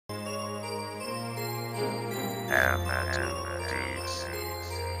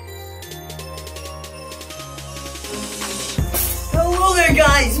Hello there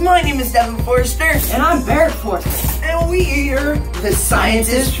guys, my name is Devin Forrester. And I'm Barrett Forrester. And we are the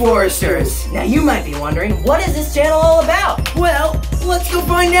Scientist Forresters. Now you might be wondering, what is this channel all about? Well, let's go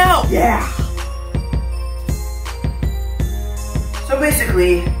find out. Yeah. So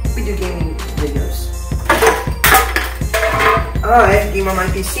basically, we do gaming videos. I game on my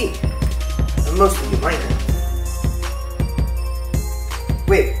PC. And most of you might know.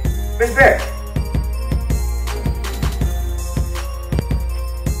 Wait, where's Barrett?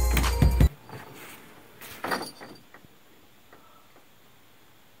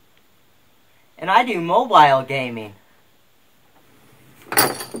 And I do mobile gaming.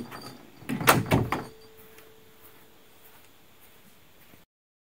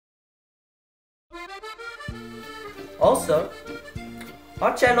 Also,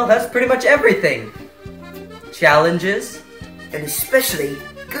 our channel has pretty much everything. Challenges. And especially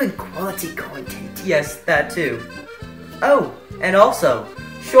good quality content. Yes, that too. Oh, and also,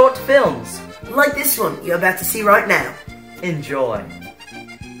 short films. Like this one you're about to see right now. Enjoy.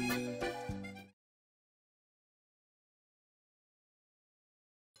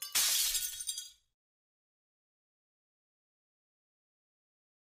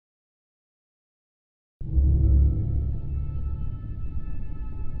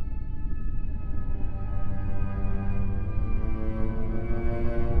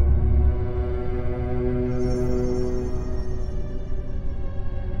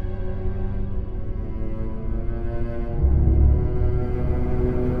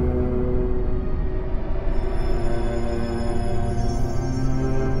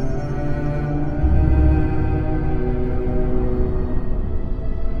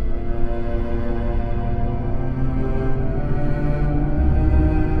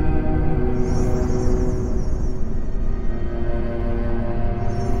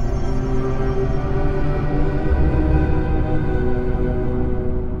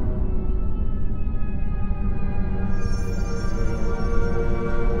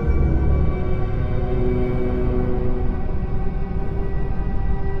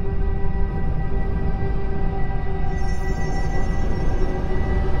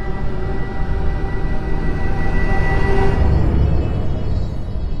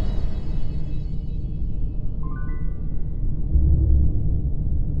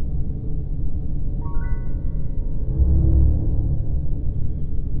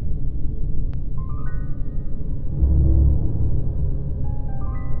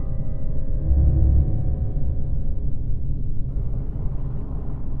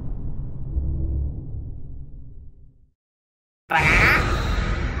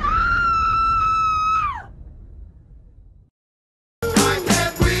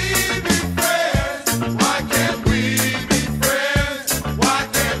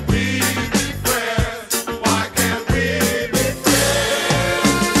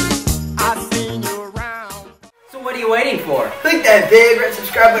 What are you waiting for? Click that big red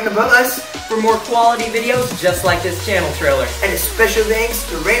subscribe button above us For more quality videos just like this channel trailer. and a special thanks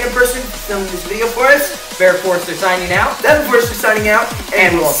to a random person filming this video for us. Barrett Forrester signing out. Devin Forrester signing out,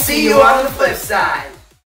 And we'll see you on the flip side.